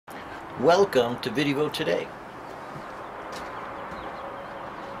Welcome to VidDevo Today.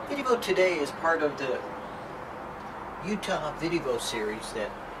 VidDevo Today is part of the Utah VidDevo series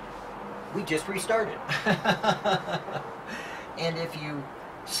that we just restarted. And if you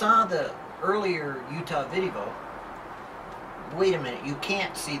saw the earlier Utah VidDevo, wait a minute, you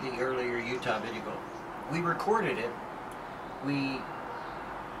can't see the earlier Utah VidDevo. We recorded it, we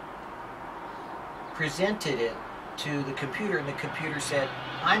presented it to the computer, and the computer said,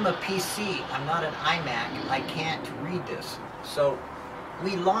 I'm a PC, I'm not an iMac, I can't read this. So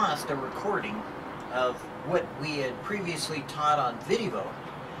we lost a recording of what we had previously taught on VidDevo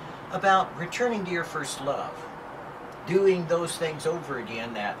about returning to your first love, doing those things over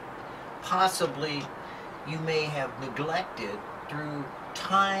again that possibly you may have neglected through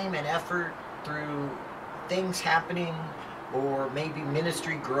time and effort, through things happening, or maybe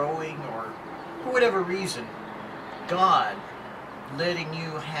ministry growing, or for whatever reason, God letting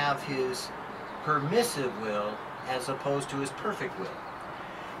you have His permissive will as opposed to His perfect will.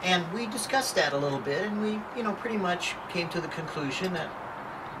 And we discussed that a little bit, and we, pretty much came to the conclusion that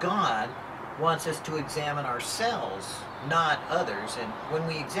God wants us to examine ourselves, not others. And when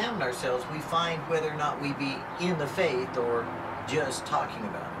we examine ourselves, we find whether or not we be in the faith or just talking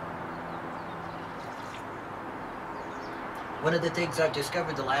about it. One of the things I've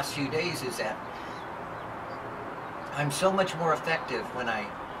discovered the last few days is that I'm so much more effective when I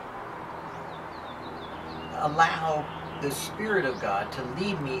allow the Spirit of God to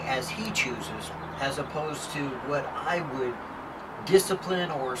lead me as He chooses, as opposed to what I would discipline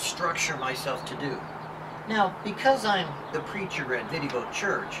or structure myself to do. Now, because I'm the preacher at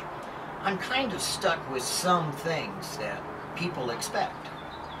VidDevoChurch, I'm kind of stuck with some things that people expect.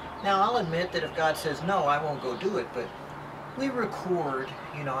 Now, I'll admit that if God says no, I won't go do it, but we record,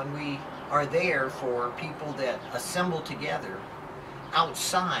 and we are there for people that assemble together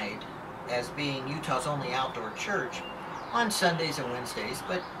outside as being Utah's only outdoor church on Sundays and Wednesdays.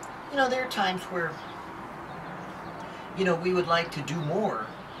 But, there are times where, we would like to do more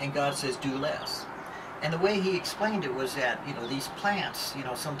and God says do less. And the way He explained it was that, these plants,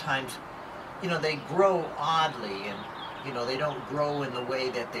 sometimes, they grow oddly, and, they don't grow in the way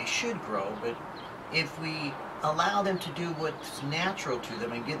that they should grow. But if we allow them to do what's natural to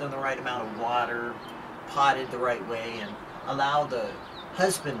them and give them the right amount of water, potted the right way, and allow the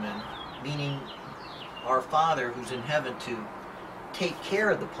husbandman, meaning our Father who's in heaven, to take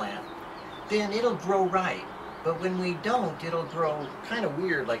care of the plant, then it'll grow right. But when we don't, it'll grow kind of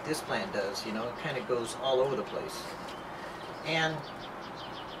weird like this plant does, it kind of goes all over the place. And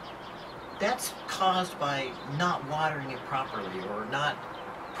that's caused by not watering it properly, or not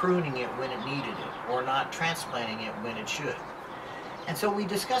pruning it when it needed it, or not transplanting it when it should. And so we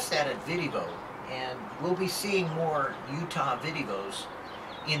discussed that at VidDevo, and we'll be seeing more Utah VidDevos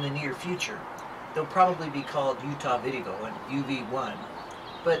in the near future. They'll probably be called Utah VidDevo and UV1.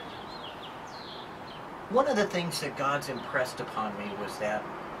 But one of the things that God's impressed upon me was that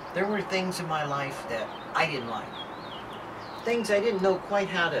there were things in my life that I didn't like. Things I didn't know quite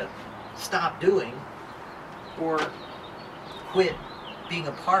how to stop doing or quit being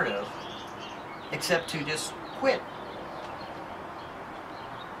a part of, except to just quit.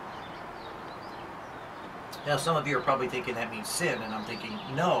 Now, some of you are probably thinking that means sin, and I'm thinking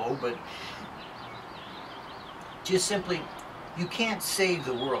no, but just simply, you can't save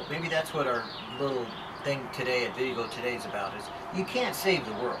the world. Maybe that's what our little thing today at VidDevo Today is about, is you can't save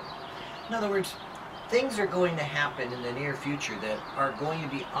the world. In other words, things are going to happen in the near future that are going to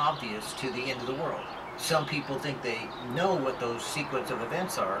be obvious to the end of the world. Some people think they know what those sequence of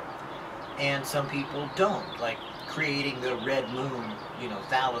events are, and some people don't, like creating the red moon,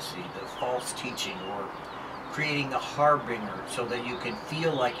 fallacy, the false teaching, or creating the harbinger so that you can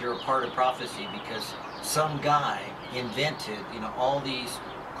feel like you're a part of prophecy because some guy invented, all these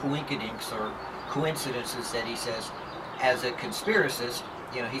coincidences or coincidences that he says, as a conspiracist,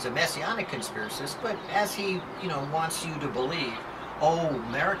 he's a messianic conspiracist, but as he, wants you to believe, oh,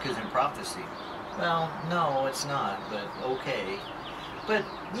 America's in prophecy. Well, no, it's not, but okay. But,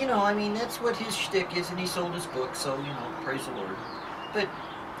 that's what his shtick is, and he sold his book, so, praise the Lord. But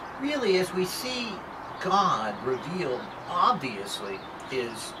really, as we see God reveal, obviously,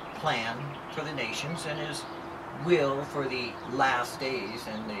 His plan for the nations and His will for the last days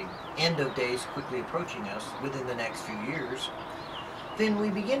and the end of days quickly approaching us within the next few years, then we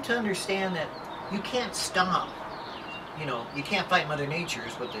begin to understand that you can't stop. You can't fight Mother Nature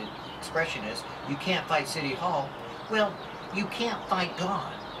is what the expression is. You can't fight City Hall. Well, you can't fight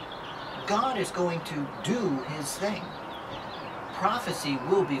God. God is going to do His thing. Prophecy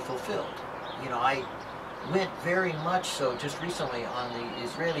will be fulfilled. I went very much so just recently on the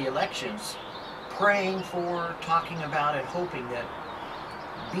Israeli elections, praying for, talking about, and hoping that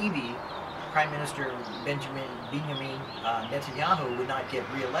Bibi, Prime Minister Benjamin Netanyahu, would not get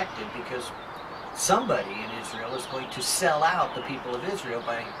reelected because somebody in Israel is going to sell out the people of Israel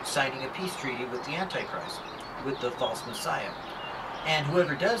by signing a peace treaty with the Antichrist, with the false Messiah. And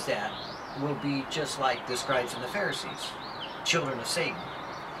whoever does that will be just like the scribes and the Pharisees, children of Satan.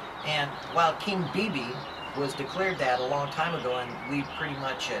 And while King Bibi was declared that a long time ago, and we pretty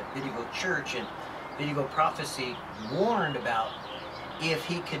much at VidDevoChurch and VidDevo Prophecy warned about, if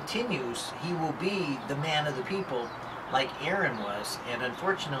he continues, he will be the man of the people like Aaron was, and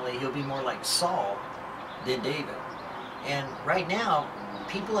unfortunately he'll be more like Saul than David. And right now,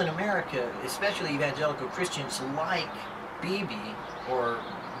 people in America, especially evangelical Christians, like Bibi or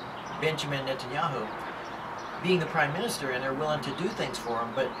Benjamin Netanyahu being the prime minister, and they're willing to do things for him,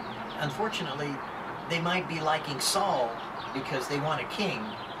 but unfortunately they might be liking Saul because they want a king,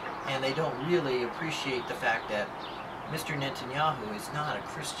 and they don't really appreciate the fact that Mr. Netanyahu is not a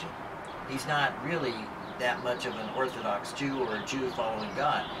Christian. He's not really that much of an Orthodox Jew or a Jew following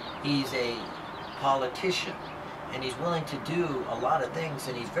God. He's a politician, and he's willing to do a lot of things,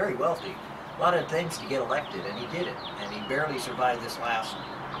 and he's very wealthy, a lot of things to get elected, and he did it, and he barely survived this last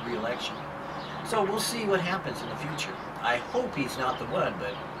re-election. So we'll see what happens in the future. I hope he's not the one,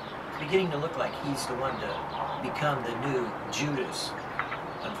 but it's beginning to look like he's the one to become the new Judas,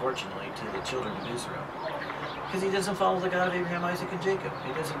 unfortunately, to the children of Israel. Because he doesn't follow the God of Abraham, Isaac, and Jacob.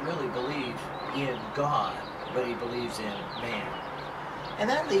 He doesn't really believe in God, but he believes in man. And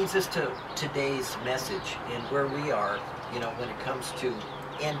that leads us to today's message and where we are, when it comes to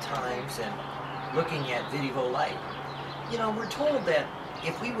end times and looking at VidDevo light. We're told that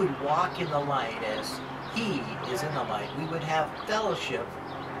if we would walk in the light as he is in the light, we would have fellowship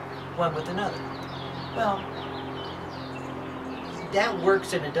one with another. Well, that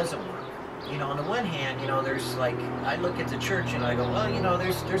works and it doesn't work. On the one hand, there's like, I look at the church and I go, well,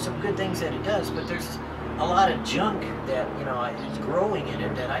 there's some good things that it does, but there's a lot of junk that, is growing in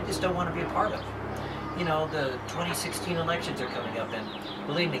it that I just don't want to be a part of. The 2016 elections are coming up, and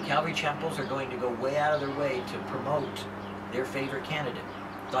believe me, Calvary chapels are going to go way out of their way to promote their favorite candidate,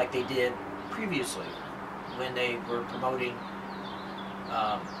 like they did previously when they were promoting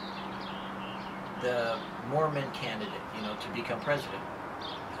the Mormon candidate, to become president.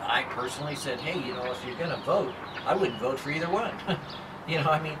 I personally said, hey, if you're going to vote, I wouldn't vote for either one.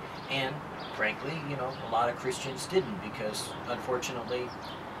 And frankly, a lot of Christians didn't, because unfortunately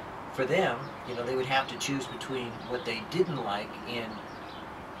for them, they would have to choose between what they didn't like in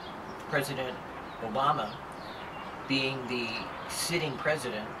President Obama being the sitting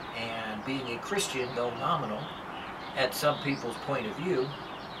president and being a Christian, though nominal, at some people's point of view,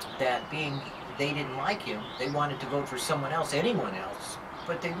 that they didn't like him, they wanted to vote for someone else, anyone else,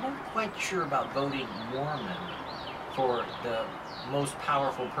 but they weren't quite sure about voting Mormon for the most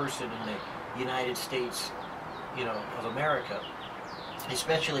powerful person in the United States, of America,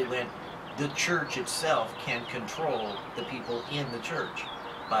 especially when the church itself can control the people in the church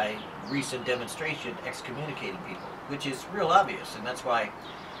by recent demonstration excommunicating people, which is real obvious, and that's why,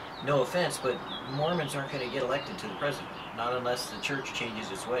 no offense, but Mormons aren't going to get elected to the president, not unless the church changes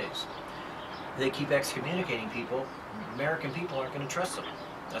its ways. They keep excommunicating people, American people aren't going to trust them.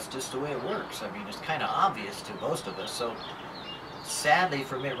 That's just the way it works. It's kind of obvious to most of us. So sadly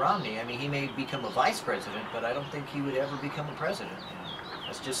for Mitt Romney, he may become a vice president, but I don't think he would ever become a president.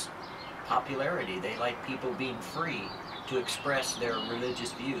 That's just popularity. They like people being free to express their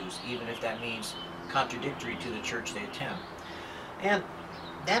religious views, even if that means contradictory to the church they attend. And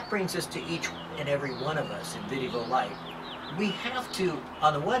that brings us to each and every one of us in VidDevo Light. We have to,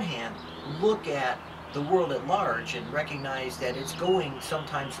 on the one hand, look at the world at large and recognize that it's going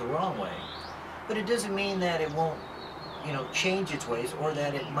sometimes the wrong way. But it doesn't mean that it won't, change its ways, or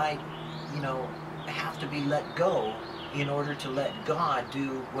that it might, have to be let go in order to let God do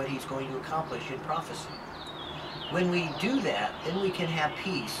what he's going to accomplish in prophecy. When we do that, then we can have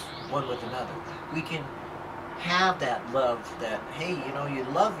peace one with another. We can have that love that, hey, you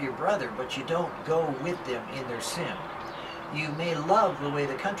love your brother, but you don't go with them in their sin. You may love the way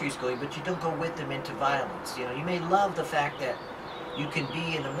the country's going, but you don't go with them into violence. You may love the fact that you can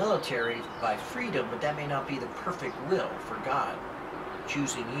be in the military by freedom, but that may not be the perfect will for God,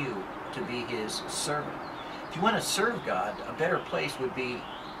 choosing you to be his servant. If you want to serve God, a better place would be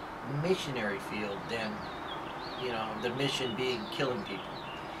missionary field than, the mission being killing people.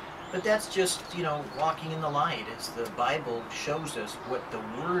 But that's just, walking in the light, as the Bible shows us what the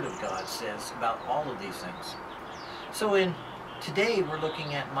Word of God says about all of these things. So in Today we're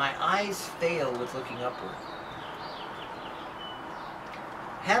looking at my eyes fail with looking upward.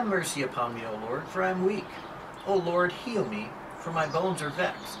 Have mercy upon me, O Lord, for I am weak. O Lord, heal me, for my bones are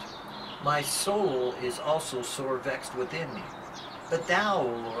vexed. My soul is also sore vexed within me. But thou,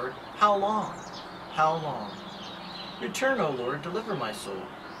 O Lord, how long? How long? Return, O Lord, deliver my soul.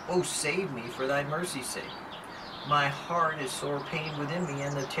 O save me for thy mercy's sake. My heart is sore pained within me,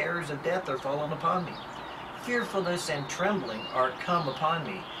 and the terrors of death are fallen upon me. Fearfulness and trembling are come upon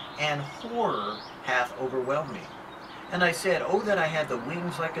me, and horror hath overwhelmed me. And I said, O that I had the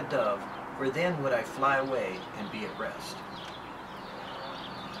wings like a dove, for then would I fly away and be at rest.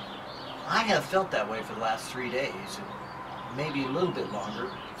 I have felt that way for the last 3 days, and maybe a little bit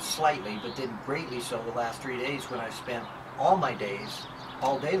longer, slightly, but then greatly so the last 3 days when I spent all my days,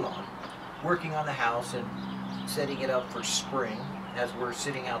 all day long, working on the house and setting it up for spring. As we're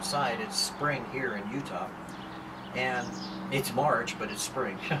sitting outside, it's spring here in Utah. And it's March, but it's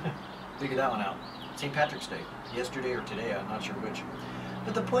spring. Figure that one out. St. Patrick's Day. Yesterday or today, I'm not sure which.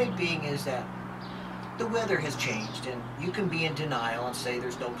 But the point being is that the weather has changed, and you can be in denial and say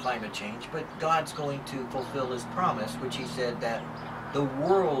there's no climate change, but God's going to fulfill his promise, which he said that the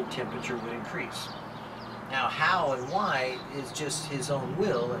world temperature would increase. Now, how and why is just his own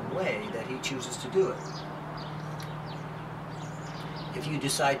will and way that he chooses to do it. If you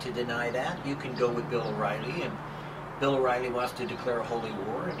decide to deny that, you can go with Bill O'Reilly, and Bill O'Reilly wants to declare a holy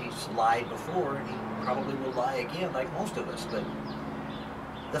war, and he's lied before, and he probably will lie again like most of us, but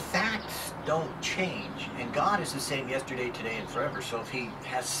the facts don't change, and God is the same yesterday, today, and forever. So if he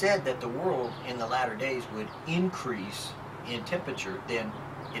has said that the world in the latter days would increase in temperature, then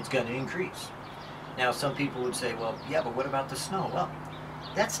it's going to increase. Now, some people would say, well, yeah, but what about the snow? Well,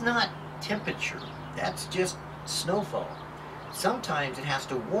 that's not temperature. That's just snowfall. Sometimes it has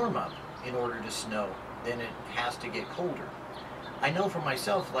to warm up in order to snow. Then it has to get colder. I know for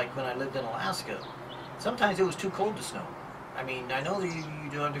myself, like when I lived in Alaska, sometimes it was too cold to snow. I mean, I know that you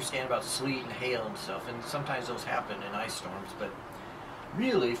do understand about sleet and hail and stuff, and sometimes those happen in ice storms, but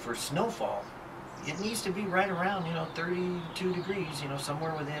really for snowfall, it needs to be right around, 32 degrees,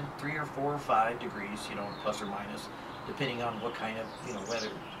 somewhere within 3 or 4 or 5 degrees, plus or minus, depending on what kind of,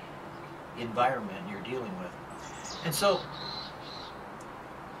 weather environment you're dealing with. And so,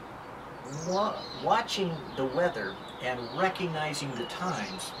 watching the weather and recognizing the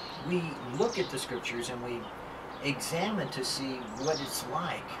times, we look at the scriptures and we examine to see what it's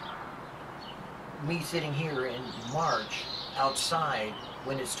like. Me sitting here in March outside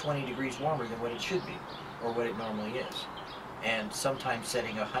when it's 20 degrees warmer than what it should be, or what it normally is, and sometimes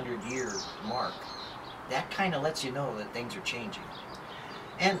setting a 100-year mark. That kind of lets you know that things are changing.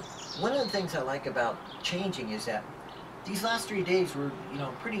 And one of the things I like about changing is that these last 3 days were,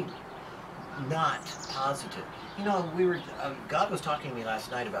 pretty not positive. God was talking to me last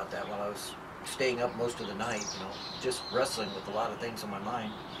night about that while I was staying up most of the night, just wrestling with a lot of things on my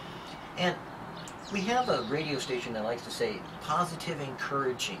mind. And we have a radio station that likes to say, positive,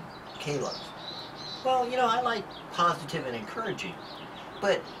 encouraging, Caleb. Well, I like positive and encouraging,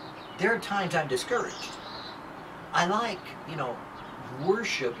 but there are times I'm discouraged. I like,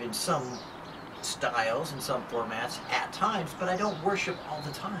 worship in some styles, in some formats, at times, but I don't worship all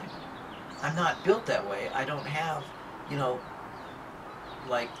the time. I'm not built that way. I don't have,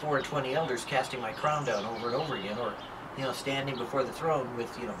 like 4 or 20 elders casting my crown down over and over again, or, standing before the throne with,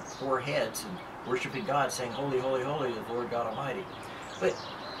 4 heads and worshiping God, saying, holy, holy, holy, the Lord God Almighty. But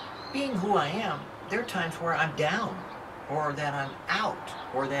being who I am, there are times where I'm down, or that I'm out,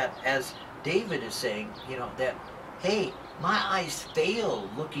 or that, as David is saying, that, hey, my eyes fail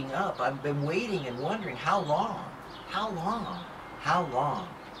looking up. I've been waiting and wondering, how long? How long? How long?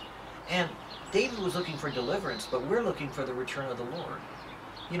 And David was looking for deliverance, but we're looking for the return of the Lord.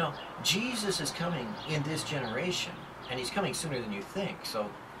 Jesus is coming in this generation, and he's coming sooner than you think. So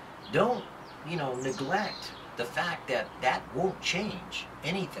don't, neglect the fact that that won't change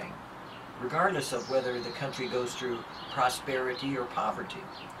anything, regardless of whether the country goes through prosperity or poverty.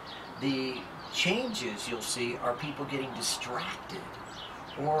 The changes you'll see are people getting distracted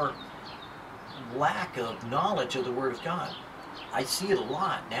or lack of knowledge of the Word of God. I see it a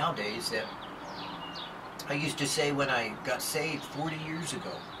lot nowadays. That I used to say when I got saved 40 years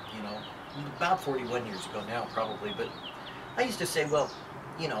ago, about 41 years ago now probably, but I used to say, well,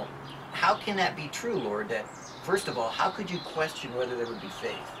 how can that be true, Lord? That, first of all, how could you question whether there would be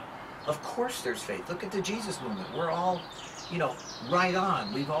faith? Of course there's faith. Look at the Jesus movement. We're all, right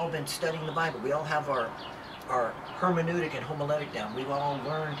on. We've all been studying the Bible. We all have our hermeneutic and homiletic down. We've all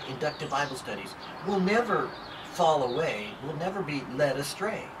learned inductive Bible studies. We'll never fall away. We'll never be led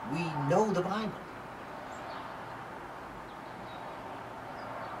astray. We know the Bible.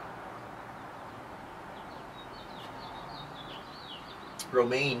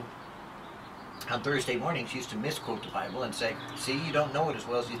 Romaine on Thursday mornings used to misquote the Bible and say, see, you don't know it as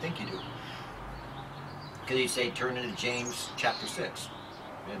well as you think you do. Because he'd say, turn into James chapter 6.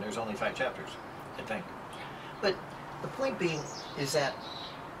 And there's only 5 chapters, I think. But the point being is that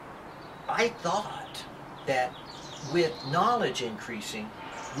I thought that with knowledge increasing,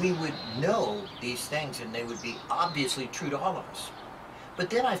 we would know these things and they would be obviously true to all of us. But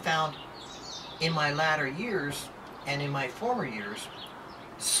then I found in my latter years and in my former years,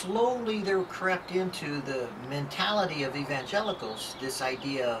 slowly there crept into the mentality of evangelicals this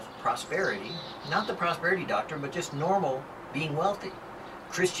idea of prosperity, not the prosperity doctrine, but just normal being wealthy.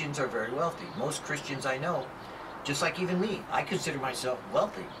 Christians are very wealthy. Most Christians I know, just like even me, I consider myself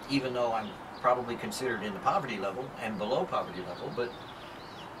wealthy, even though I'm probably considered in the poverty level and below poverty level, but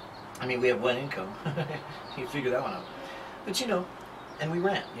I mean, we have one income. You figure that one out. But you know, and we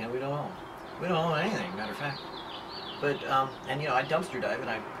rent, you know, we don't own. We don't own anything, matter of fact. But, and you know, I dumpster dive and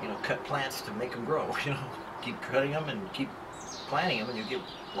I, you know, cut plants to make them grow, you know. Keep cutting them and keep planting them and you get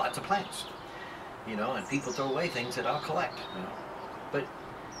lots of plants. You know, and people throw away things that I'll collect, you know. But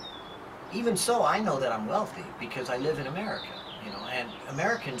even so, I know that I'm wealthy because I live in America, you know, and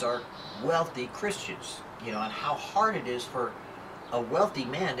Americans are wealthy Christians, you know, and how hard it is for a wealthy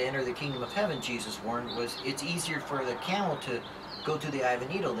man to enter the kingdom of heaven, Jesus warned, was it's easier for the camel to go through the eye of a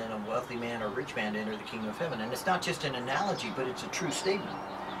needle than a wealthy man or rich man to enter the kingdom of heaven. And it's not just an analogy, but it's a true statement.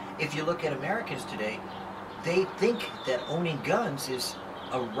 If you look at Americans today, they think that owning guns is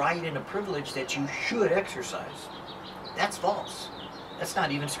a right and a privilege that you should exercise. That's false. That's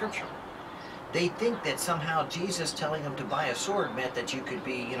not even scriptural. They think that somehow Jesus telling them to buy a sword meant that you could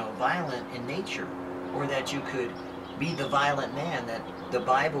be, you know, violent in nature, or that you could be the violent man that the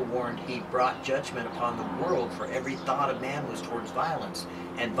Bible warned he brought judgment upon the world, for every thought of man was towards violence,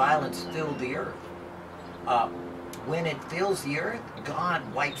 and violence filled the earth. When it fills the earth, God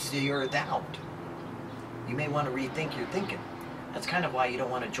wipes the earth out. You may want to rethink your thinking. That's kind of why you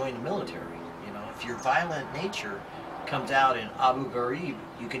don't want to join the military. You know, if your violent nature comes out in Abu Ghraib,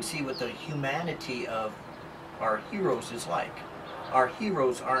 you can see what the humanity of our heroes is like. Our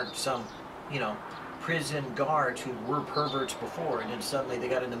heroes aren't some, you know, prison guards who were perverts before and then suddenly they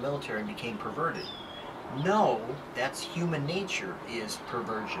got in the military and became perverted. No, that's human nature, is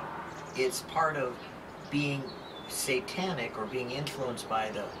perversion. It's part of being satanic or being influenced by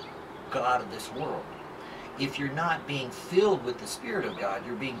the God of this world. If you're not being filled with the Spirit of God,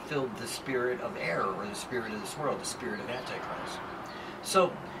 you're being filled with the spirit of error, or the spirit of this world, the spirit of Antichrist.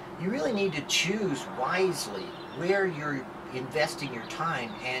 So you really need to choose wisely where you're investing your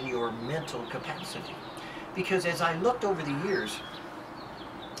time and your mental capacity. Because as I looked over the years,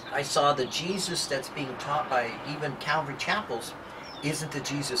 I saw the Jesus that's being taught by even Calvary chapels isn't the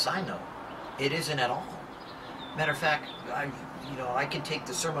Jesus I know. It isn't at all. Matter of fact, I can take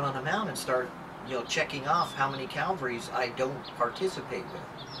the Sermon on the Mount and start, you know, checking off how many Calvaries I don't participate with.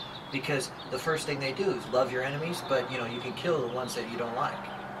 Because the first thing they do is love your enemies, but, you know, you can kill the ones that you don't like.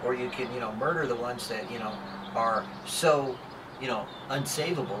 Or you can, you know, murder the ones that, you know, are so, you know,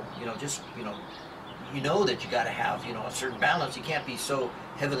 unsavable. You know, just, you know that you got to have, you know, a certain balance. You can't be so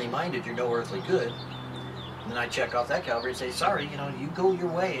heavenly minded you're no earthly good. And then I check off that Calvary and say, sorry, you know, you go your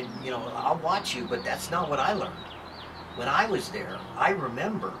way and, you know, I'll watch you, but that's not what I learned. When I was there, I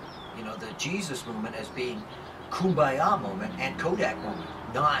remember, you know, the Jesus movement as being Kumbaya moment and Kodak moment,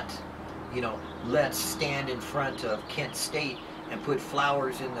 not, you know, let's stand in front of Kent State and put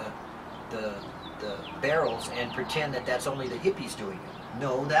flowers in the barrels and pretend that that's only the hippies doing it.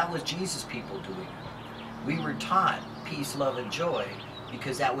 No, that was Jesus people doing it. We were taught peace, love, and joy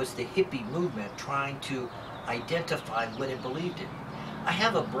because that was the hippie movement trying to identify what it believed in. I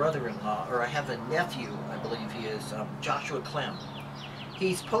have a brother-in-law, or I have a nephew, I believe he is, Joshua Clem.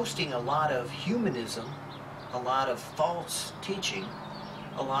 He's posting a lot of humanism, a lot of false teaching,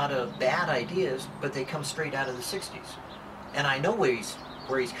 a lot of bad ideas, but they come straight out of the 60s. And I know where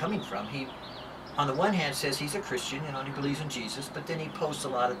he's coming from. He, on the one hand, says he's a Christian, you know, and he believes in Jesus, but then he posts a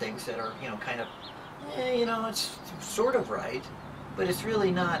lot of things that are, you know, kind of, you know, it's sort of right, but it's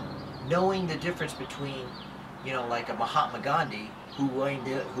really not knowing the difference between, you know, like a Mahatma Gandhi who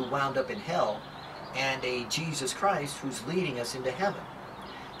wound up in hell and a Jesus Christ who's leading us into heaven.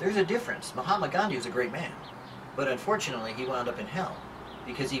 There's a difference. Mahatma Gandhi was a great man, but unfortunately he wound up in hell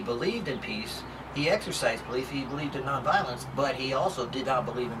because he believed in peace, he exercised belief, he believed in nonviolence, but he also did not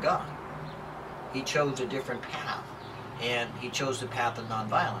believe in God. He chose a different path, and he chose the path of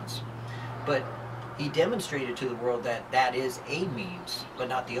nonviolence. But he demonstrated to the world that that is a means, but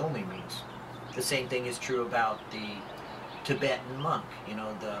not the only means. The same thing is true about the Tibetan monk, you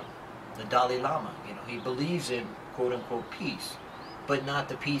know, the Dalai Lama. You know, he believes in quote-unquote peace, but not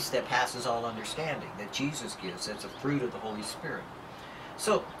the peace that passes all understanding, that Jesus gives. That's a fruit of the Holy Spirit.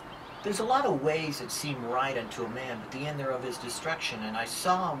 So there's a lot of ways that seem right unto a man, but the end thereof is destruction. And I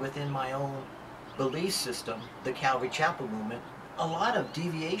saw within my own belief system, the Calvary Chapel movement, a lot of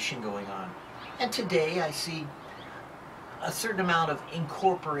deviation going on. And today I see a certain amount of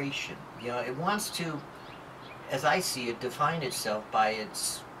incorporation. You know, it wants to, as I see it, define itself by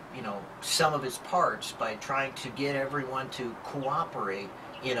its, you know, some of its parts, by trying to get everyone to cooperate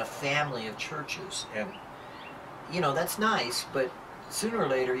in a family of churches. And, you know, that's nice, but sooner or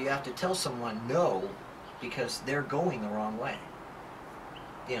later you have to tell someone no, because they're going the wrong way.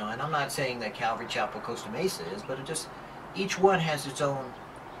 You know, and I'm not saying that Calvary Chapel Costa Mesa is, but it just, each one has its own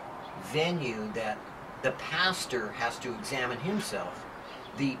venue that the pastor has to examine himself.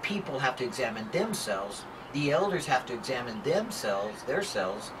 The people have to examine themselves. The elders have to examine themselves,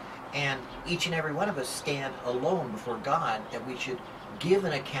 themselves, and each and every one of us stand alone before God, that we should give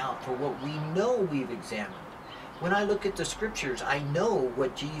an account for what we know we've examined. When I look at the scriptures, I know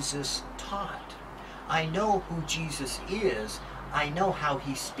what Jesus taught. I know who Jesus is. I know how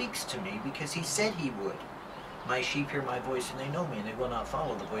he speaks to me, because he said he would. My sheep hear my voice and they know me, and they will not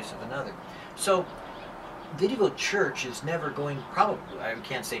follow the voice of another. So VidDevoChurch is never going, probably, I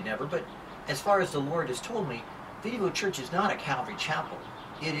can't say never, but as far as the Lord has told me, VidDevoChurch is not a Calvary Chapel.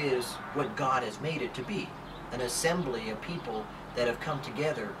 It is what God has made it to be, an assembly of people that have come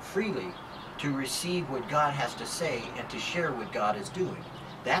together freely to receive what God has to say and to share what God is doing.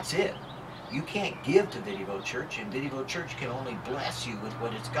 That's it. You can't give to VidDevoChurch, and VidDevoChurch can only bless you with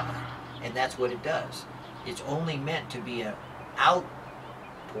what it's got, and that's what it does. It's only meant to be an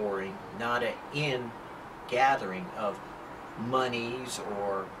outpouring, not an in-gathering of monies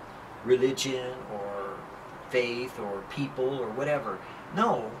or religion or faith or people or whatever.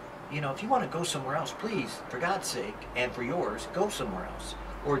 No, you know, if you want to go somewhere else, please, for God's sake and for yours, go somewhere else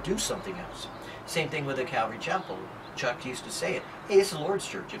or do something else. Same thing with the Calvary Chapel. Chuck used to say it. Hey, this is the Lord's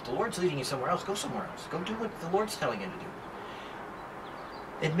church. If the Lord's leading you somewhere else, go somewhere else. Go do what the Lord's telling you to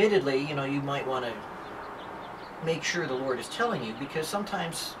do. Admittedly, you know, you might want to make sure the Lord is telling you, because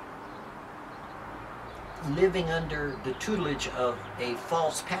sometimes living under the tutelage of a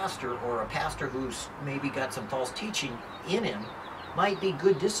false pastor, or a pastor who's maybe got some false teaching in him, might be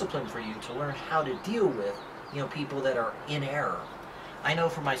good discipline for you to learn how to deal with, you know, people that are in error. I know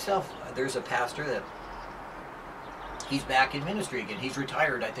for myself, there's a pastor that he's back in ministry again. He's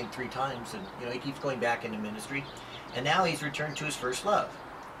retired, I think, 3 times, and you know, he keeps going back into ministry. And now he's returned to his first love,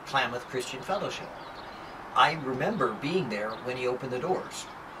 Klamath Christian Fellowship. I remember being there when he opened the doors.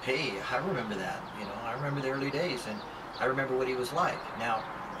 Hey, I remember that. You know, I remember the early days, and I remember what he was like. Now,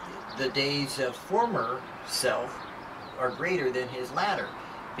 the days of former self are greater than his latter,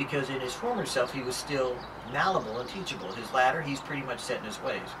 because in his former self he was still malleable and teachable. His latter, he's pretty much set in his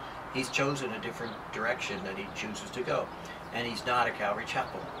ways. He's chosen a different direction that he chooses to go, and he's not a Calvary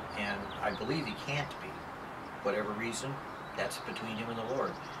Chapel, and I believe he can't be. Whatever reason, that's between him and the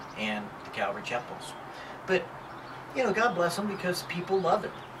Lord and the Calvary Chapels. But you know, God bless him, because people love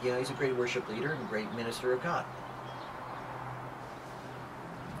him. You know, he's a great worship leader and great minister of God.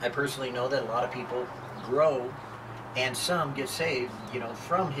 I personally know that a lot of people grow, and some get saved, you know,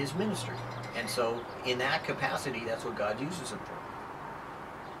 from his ministry. And so, in that capacity, that's what God uses him for.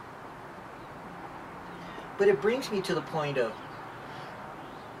 But it brings me to the point of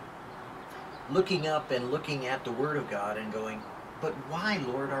looking up and looking at the Word of God and going, but why,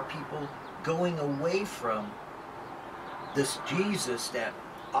 Lord, are people going away from this Jesus that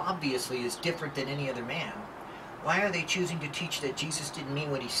obviously is different than any other man? Why are they choosing to teach that Jesus didn't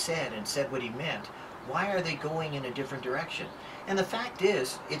mean what he said and said what he meant? Why are they going in a different direction? And the fact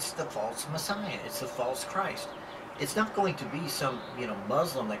is, it's the false Messiah. It's the false Christ. It's not going to be some, you know,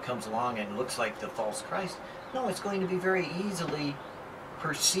 Muslim that comes along and looks like the false Christ. No, it's going to be very easily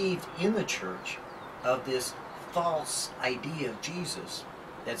perceived in the church of this false idea of Jesus,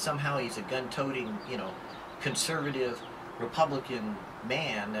 that somehow he's a gun-toting, you know, conservative Republican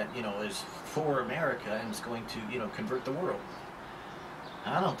man that, you know, is for America and is going to, you know, convert the world.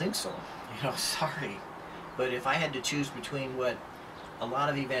 I don't think so. You know, sorry. But if I had to choose between what a lot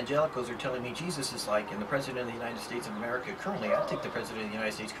of evangelicals are telling me Jesus is like and the President of the United States of America currently, I'd take the President of the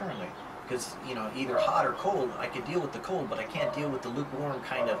United States currently. Because, you know, either hot or cold, I could deal with the cold, but I can't deal with the lukewarm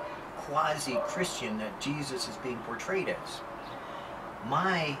kind of quasi-Christian that Jesus is being portrayed as.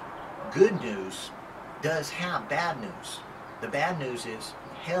 My good news does have bad news. The bad news is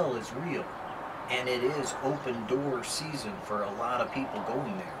hell is real, and it is open door season for a lot of people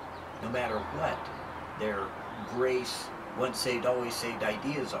going there, no matter what their grace, once saved, always saved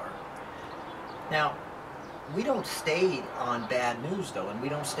ideas are. Now, we don't stay on bad news, though, and we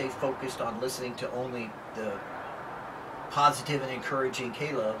don't stay focused on listening to only the positive and encouraging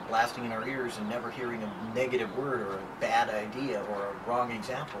Kayla blasting in our ears and never hearing a negative word or a bad idea or a wrong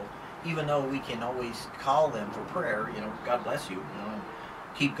example, even though we can always call them for prayer, God bless you, and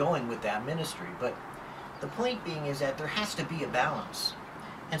keep going with that ministry. But the point being is that there has to be a balance.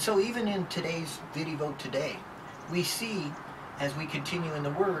 And so even in today's VidDevo today, we see, as we continue in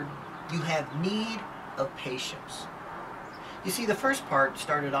the Word, you have need of patience. You see, the first part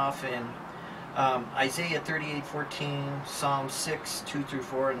started off in Isaiah 38:14, Psalm 6,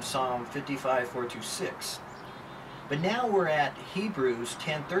 2-4, and Psalm 55, 4-6. But now we're at Hebrews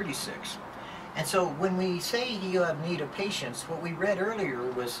 10:36. And so when we say you have need of patience, what we read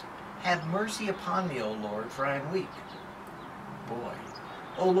earlier was, have mercy upon me, O Lord, for I am weak. Boy.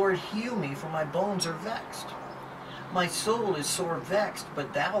 O Lord, heal me, for my bones are vexed. My soul is sore vexed,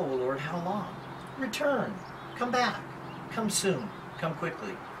 but thou, O Lord, how long? Return, come back, come soon, come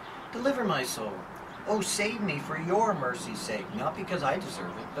quickly. Deliver my soul. Oh, save me for your mercy's sake, not because I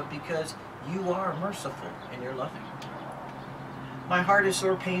deserve it, but because you are merciful and you're loving. My heart is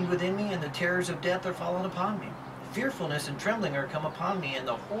sore pained within me, and the terrors of death are fallen upon me. Fearfulness and trembling are come upon me, and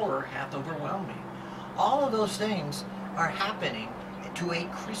the horror hath overwhelmed me. All of those things are happening to a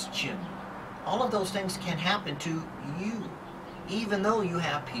Christian. All of those things can happen to you, even though you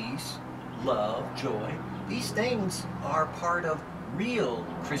have peace, love, joy. These things are part of real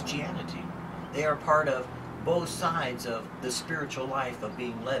Christianity. They are part of both sides of the spiritual life of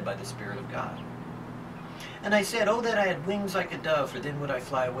being led by the Spirit of God. And I said, oh, that I had wings like a dove, for then would I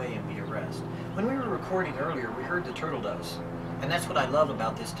fly away and be at rest. When we were recording earlier, we heard the turtle doves. And that's what I love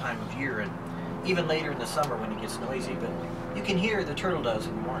about this time of year, and even later in the summer when it gets noisy. But you can hear the turtle doves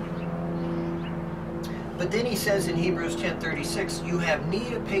in the morning. But then he says in Hebrews 10:36, you have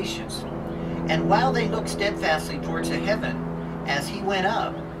need of patience. And while they looked steadfastly towards the heaven, as he went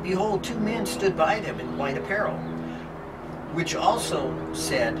up, behold, two men stood by them in white apparel, which also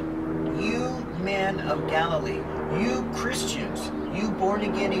said, you men of Galilee, you Christians, you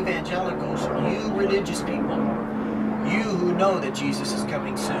born-again evangelicals, you religious people, you who know that Jesus is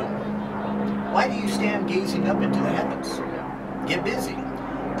coming soon, why do you stand gazing up into the heavens? Get busy.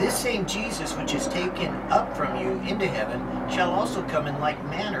 This same Jesus which is taken up from you into heaven shall also come in like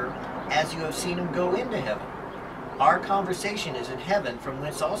manner as you have seen him go into heaven. Our conversation is in heaven, from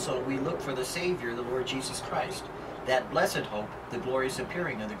whence also we look for the Savior, the Lord Jesus Christ, that blessed hope, the glorious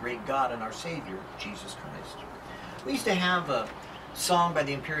appearing of the great God and our Savior, Jesus Christ. We used to have a song by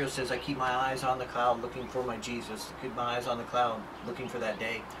the Imperial says, I keep my eyes on the cloud looking for my Jesus, keep my eyes on the cloud looking for that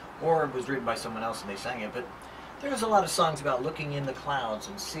day. Or it was written by someone else and they sang it, but there's a lot of songs about looking in the clouds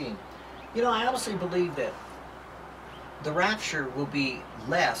and seeing. I honestly believe that the rapture will be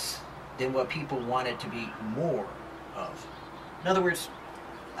less than what people want it to be more of. In other words,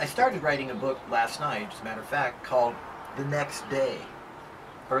 I started writing a book last night, as a matter of fact, called The Next Day.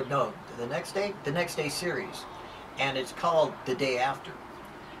 Or no, The Next Day? The Next Day series. And it's called The Day After.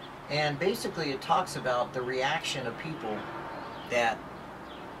 And basically it talks about the reaction of people that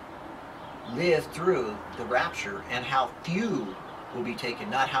live through the rapture and how few will be taken,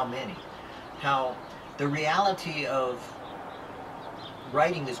 not how many. How the reality of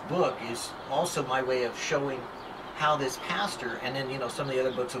writing this book is also my way of showing how this pastor, and then some of the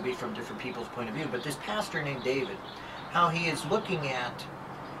other books will be from different people's point of view, but this pastor named David, how he is looking at,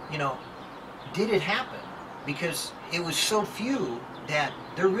 did it happen? Because it was so few that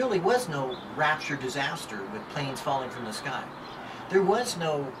there really was no rapture disaster with planes falling from the sky. There was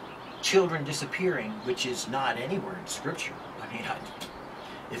no children disappearing, which is not anywhere in Scripture.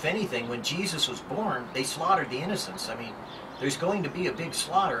 If anything, when Jesus was born, they slaughtered the innocents. There's going to be a big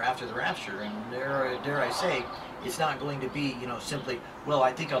slaughter after the rapture, and dare I say, it's not going to be, simply, well,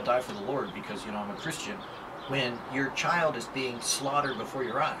 I think I'll die for the Lord because, I'm a Christian, when your child is being slaughtered before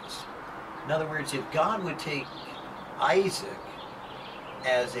your eyes. In other words, if God would take Isaac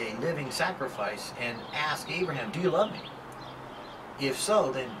as a living sacrifice and ask Abraham, do you love me? If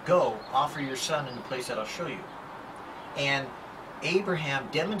so, then go, offer your son in the place that I'll show you. And Abraham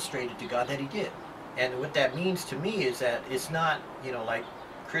demonstrated to God that he did. And what that means to me is that it's not, like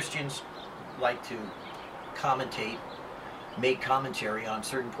Christians like to commentate, make commentary on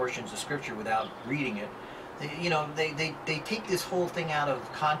certain portions of Scripture without reading it. They take this whole thing out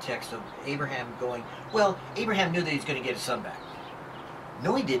of context of Abraham going, well, Abraham knew that he's going to get his son back.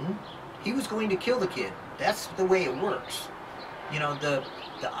 No, he didn't. He was going to kill the kid. That's the way it works. The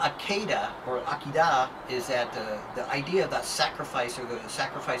Akedah, or Akedah, is that the idea of that sacrifice, or the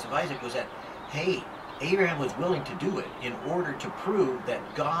sacrifice of Isaac, was that, hey, Abraham was willing to do it in order to prove that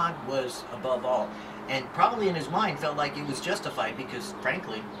God was above all. and probably in his mind felt like it was justified because,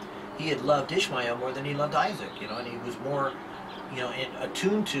 frankly, he had loved Ishmael more than he loved Isaac, and he was more,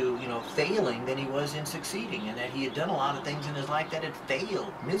 attuned to, failing than he was in succeeding, and that he had done a lot of things in his life that had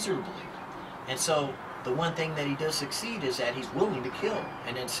failed miserably. And so the one thing that he does succeed is that he's willing to kill,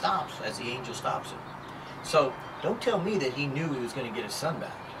 and then stops as the angel stops him. So don't tell me that he knew he was going to get his son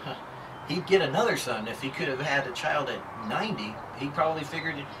back. He'd get another son. If he could have had a child at 90, he probably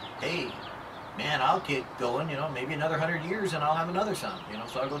figured, hey, man, I'll get going, maybe another 100 years and I'll have another son,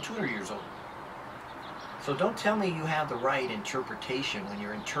 so I'll go 200 years old. So don't tell me you have the right interpretation when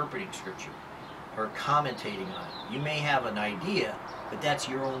you're interpreting Scripture or commentating on it. You may have an idea, but that's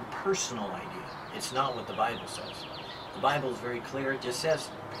your own personal idea. It's not what the Bible says. The Bible is very clear. It just says,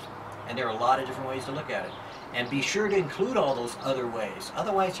 and there are a lot of different ways to look at it. And be sure to include all those other ways.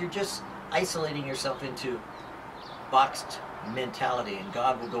 Otherwise, you're just isolating yourself into boxed mentality, and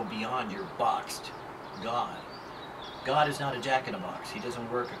God will go beyond your boxed God. God is not a jack-in-a-box. He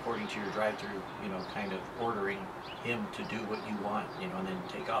doesn't work according to your drive-through, kind of ordering him to do what you want, and then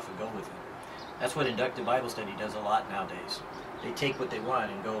take off and go with it. That's what inductive Bible study does a lot nowadays. They take what they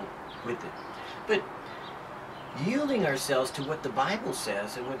want and go with it. But yielding ourselves to what the Bible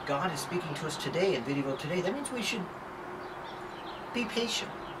says and what God is speaking to us today in VidDevo Today, that means we should be patient.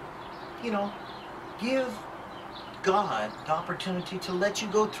 Give God the opportunity to let you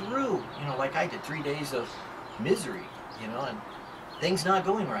go through, like I did, 3 days of misery, and things not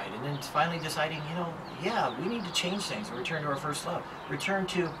going right, and then finally deciding, yeah, we need to change things and return to our first love. Return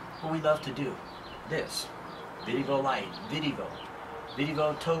to what we love to do. This. VidDevo Light, VidDevo,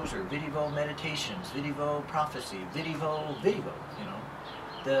 VidDevo Tozer, VidDevo Meditations, VidDevo Prophecy, VidDevo,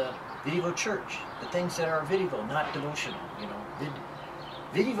 the VidDevoChurch, the things that are VidDevo, not devotional,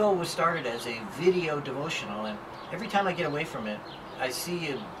 VidDevo was started as a video devotional, and every time I get away from it, I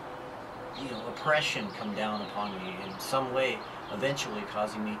see oppression come down upon me in some way, eventually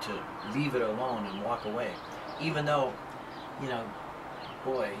causing me to leave it alone and walk away. Even though,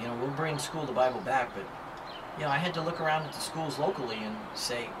 we'll bring School the Bible back, but I had to look around at the schools locally and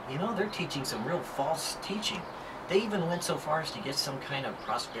say, they're teaching some real false teaching. They even went so far as to get some kind of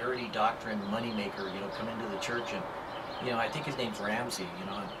prosperity doctrine moneymaker, come into the church, and, I think his name's Ramsey,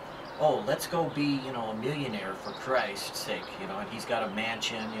 and, oh, let's go be, a millionaire for Christ's sake, and he's got a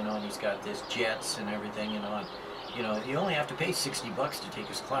mansion, and he's got this jets and everything, and, you only have to pay $60 to take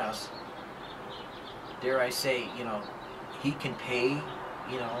his class. Dare I say, he can pay,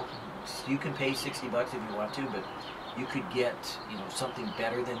 you can pay $60 if you want to, but you could get, something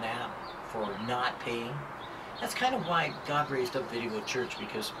better than that for not paying. That's kind of why God raised up VidDevoChurch,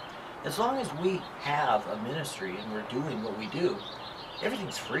 because as long as we have a ministry and we're doing what we do,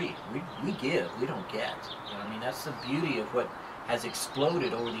 everything's free. We give, we don't get. That's the beauty of what has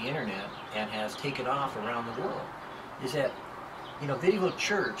exploded over the internet and has taken off around the world, is that,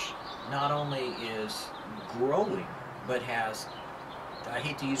 VidDevoChurch not only is growing, but has, I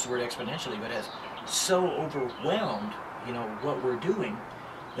hate to use the word exponentially, but has so overwhelmed, what we're doing,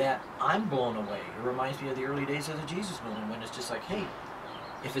 that I'm blown away. It reminds me of the early days of the Jesus movement, when it's just like, hey,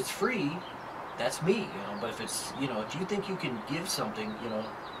 if it's free, that's me, but if it's, if you think you can give something,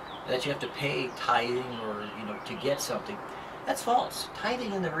 that you have to pay tithing or, to get something, that's false.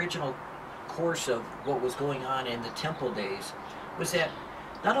 Tithing in the original course of what was going on in the temple days was that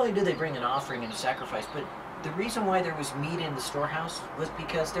not only did they bring an offering and a sacrifice, but the reason why there was meat in the storehouse was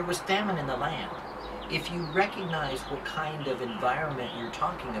because there was famine in the land. If you recognize what kind of environment you're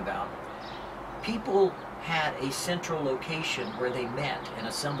talking about, people had a central location where they met and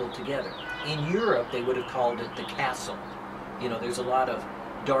assembled together. In Europe, they would have called it the castle. There's a lot of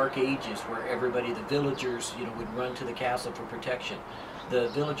dark ages where everybody, the villagers, would run to the castle for protection. The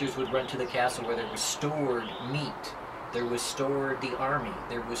villagers would run to the castle where there was stored meat. There was stored the army.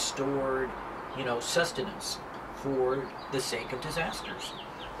 There was stored, sustenance for the sake of disasters.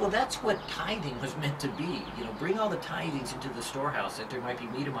 Well, that's what tithing was meant to be. Bring all the tithings into the storehouse that there might be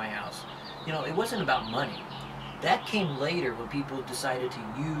meat in my house. It wasn't about money. That came later when people decided to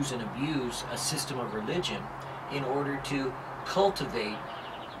use and abuse a system of religion in order to cultivate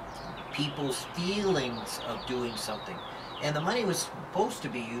people's feelings of doing something. And the money was supposed to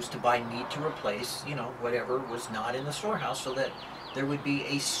be used to buy meat to replace, whatever was not in the storehouse, so that there would be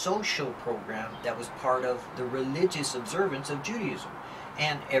a social program that was part of the religious observance of Judaism.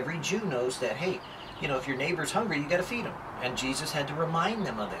 And every Jew knows that, hey, if your neighbor's hungry, you got to feed him. And Jesus had to remind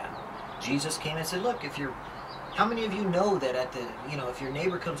them of that. Jesus came and said, look, how many of you know that if your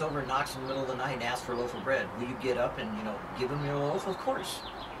neighbor comes over and knocks in the middle of the night and asks for a loaf of bread, will you get up and, give him your loaf? Of course.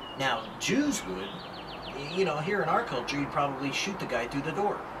 Now, Jews would, here in our culture, you'd probably shoot the guy through the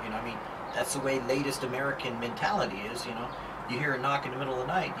door. That's the way latest American mentality is, you know. You hear a knock in the middle of the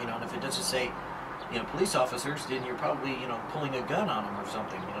night, you know, and if it doesn't say, you know, police officers, then you're probably, you know, pulling a gun on them or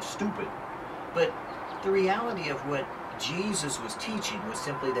something, you know, stupid. But the reality of what Jesus was teaching was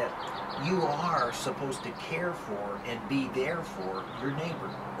simply that you are supposed to care for and be there for your neighbor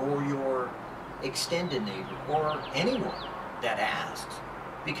or your extended neighbor or anyone that asks.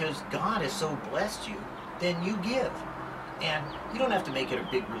 Because God has so blessed you, then you give. And you don't have to make it a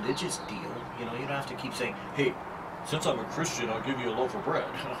big religious deal. You know, you don't have to keep saying, hey, since I'm a Christian, I'll give you a loaf of bread.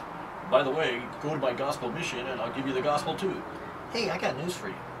 By the way, go to my gospel mission and I'll give you the gospel too. Hey, I got news for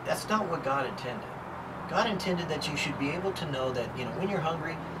you. That's not what God intended. God intended that you should be able to know that, you know, when you're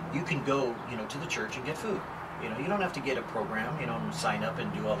hungry, you can go, you know, to the church and get food. You know, you don't have to get a program, you know, and sign up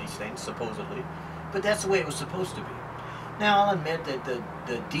and do all these things, supposedly. But that's the way it was supposed to be. Now, I'll admit that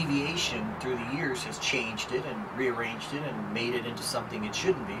the deviation through the years has changed it and rearranged it and made it into something it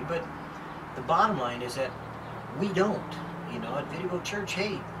shouldn't be. But the bottom line is that we don't. You know, at VidDevoChurch,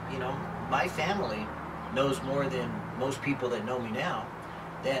 hey, you know, my family knows more than most people that know me now,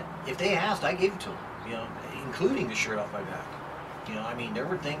 that if they asked, I gave it to them, you know, including the shirt off my back. You know, I mean, there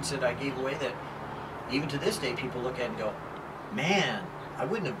were things that I gave away that even to this day people look at and go, man, I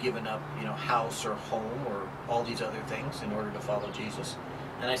wouldn't have given up, you know, house or home or all these other things in order to follow Jesus.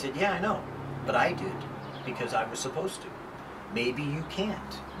 And I said, yeah, I know, but I did because I was supposed to. Maybe you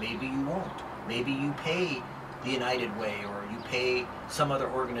can't. Maybe you won't. Maybe you pay the United Way or you pay some other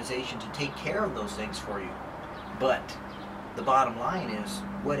organization to take care of those things for you. But the bottom line is,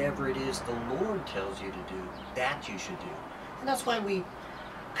 whatever it is the Lord tells you to do, that you should do. And that's why we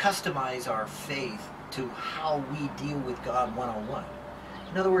customize our faith to how we deal with God one-on-one.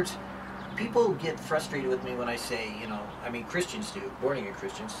 In other words, people get frustrated with me when I say, you know, I mean Christians do, born-again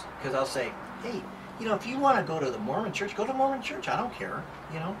Christians, because I'll say, hey, you know, if you want to go to the Mormon church, go to the Mormon church. I don't care,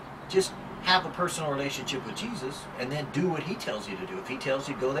 you know. Just have a personal relationship with Jesus and then do what he tells you to do. If he tells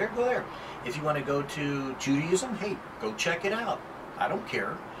you go there, go there. If you want to go to Judaism, hey, go check it out. I don't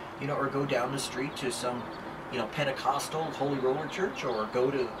care, you know, or go down the street to some, you know, Pentecostal Holy Roller Church, or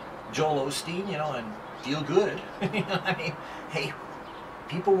go to Joel Osteen, you know, and feel good. You know, I mean, hey,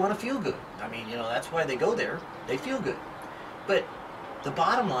 people want to feel good. I mean, you know, that's why they go there. They feel good. But the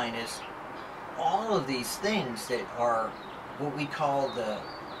bottom line is, all of these things that are what we call the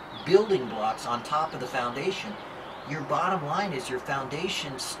building blocks on top of the foundation, your bottom line is your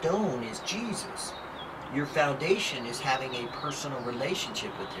foundation stone is Jesus. Your foundation is having a personal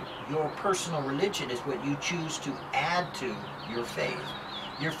relationship with him. Your personal religion is what you choose to add to your faith.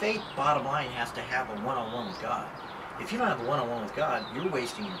 Your faith, bottom line, has to have a one-on-one with God. If you don't have a one-on-one with God, you're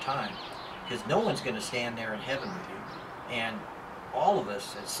wasting your time, because no one's going to stand there in heaven with you. And all of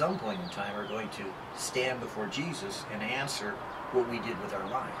us at some point in time are going to stand before Jesus and answer what we did with our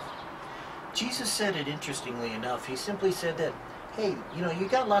life. Jesus said it interestingly enough. He simply said that, hey, you know, you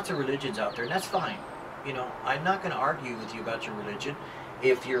got lots of religions out there, and that's fine. You know, I'm not going to argue with you about your religion.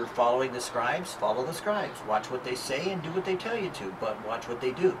 If you're following the scribes, follow the scribes. Watch what they say and do what they tell you to, but watch what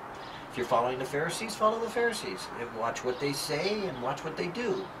they do. If you're following the Pharisees, follow the Pharisees. Watch what they say and watch what they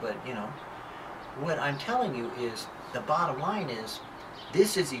do. But, you know, what I'm telling you is, the bottom line is,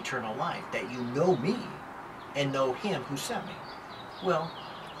 this is eternal life, that you know me and know him who sent me. Well,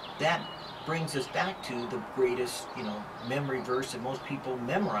 that brings us back to the greatest, you know, memory verse that most people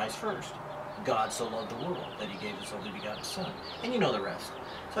memorize first. God so loved the world that he gave his only begotten son. And you know the rest,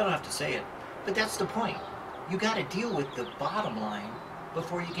 so I don't have to say it. But that's the point. You got to deal with the bottom line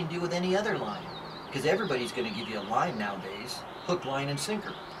before you can deal with any other line. Because everybody's going to give you a line nowadays, hook, line, and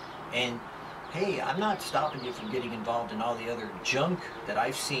sinker. And hey, I'm not stopping you from getting involved in all the other junk that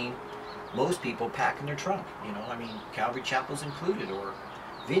I've seen most people pack in their trunk. You know, I mean, Calvary Chapels included, or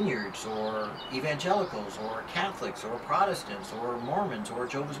Vineyards, or Evangelicals, or Catholics, or Protestants, or Mormons, or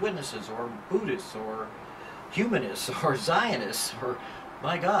Jehovah's Witnesses, or Buddhists, or Humanists, or Zionists, or,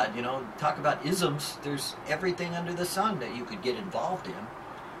 my God, you know, talk about isms. There's everything under the sun that you could get involved in.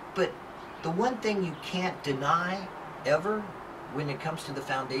 But the one thing you can't deny ever when it comes to the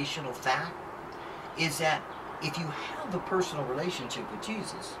foundational fact is that if you have a personal relationship with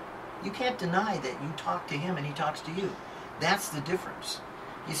Jesus, you can't deny that you talk to him and he talks to you. That's the difference.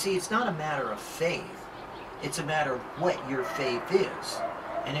 You see, it's not a matter of faith. It's a matter of what your faith is.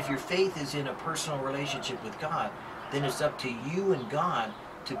 And if your faith is in a personal relationship with God, then it's up to you and God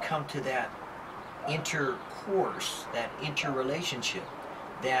to come to that intercourse, that interrelationship,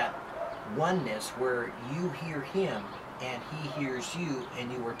 that oneness where you hear him and he hears you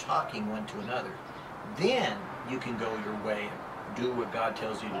and you are talking one to another. Then you can go your way and do what God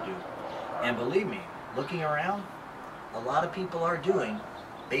tells you to do. And believe me, looking around, a lot of people are doing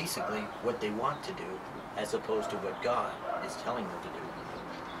basically what they want to do as opposed to what God is telling them to do.